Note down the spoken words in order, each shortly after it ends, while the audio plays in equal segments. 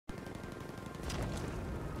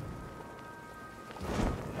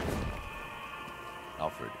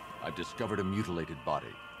I've discovered a mutilated body.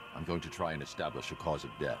 I'm going to try and establish a cause of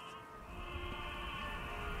death.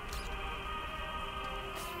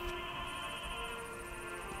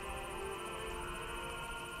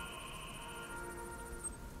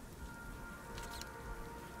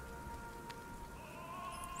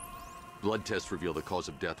 Blood tests reveal the cause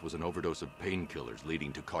of death was an overdose of painkillers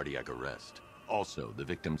leading to cardiac arrest. Also, the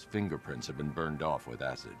victim's fingerprints have been burned off with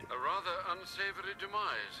acid. A rather unsavory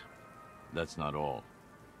demise. That's not all.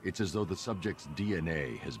 It's as though the subject's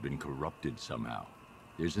DNA has been corrupted somehow.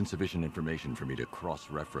 There's insufficient information for me to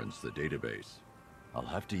cross-reference the database. I'll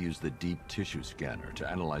have to use the deep tissue scanner to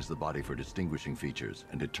analyze the body for distinguishing features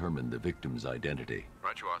and determine the victim's identity.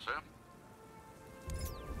 Right you are, sir.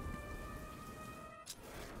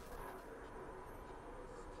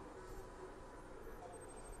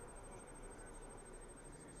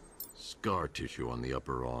 Scar tissue on the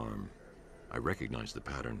upper arm. I recognize the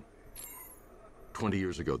pattern. 20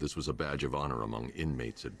 years ago, this was a badge of honor among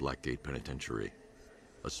inmates at Blackgate Penitentiary.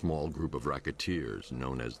 A small group of racketeers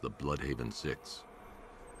known as the Bloodhaven Six.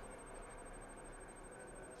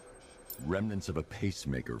 Remnants of a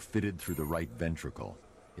pacemaker fitted through the right ventricle.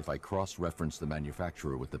 If I cross-reference the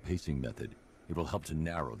manufacturer with the pacing method, it will help to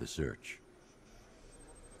narrow the search.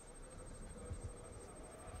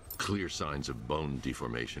 Clear signs of bone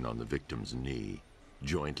deformation on the victim's knee.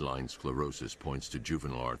 Joint line sclerosis points to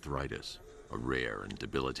juvenile arthritis, a rare and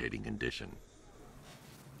debilitating condition.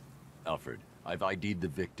 Alfred, I've ID'd the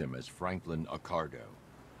victim as Franklin Accardo.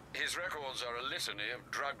 His records are a litany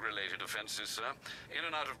of drug-related offenses, sir. In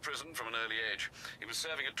and out of prison from an early age. He was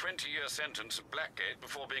serving a 20-year sentence at Blackgate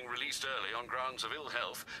before being released early on grounds of ill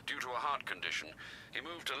health due to a heart condition. He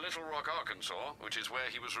moved to Little Rock, Arkansas, which is where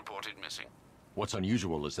he was reported missing. What's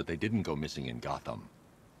unusual is that they didn't go missing in Gotham.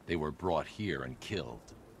 They were brought here and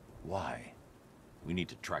killed. Why? We need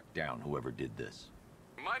to track down whoever did this.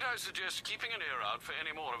 Might I suggest keeping an ear out for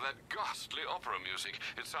any more of that ghastly opera music?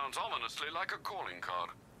 It sounds ominously like a calling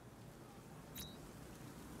card.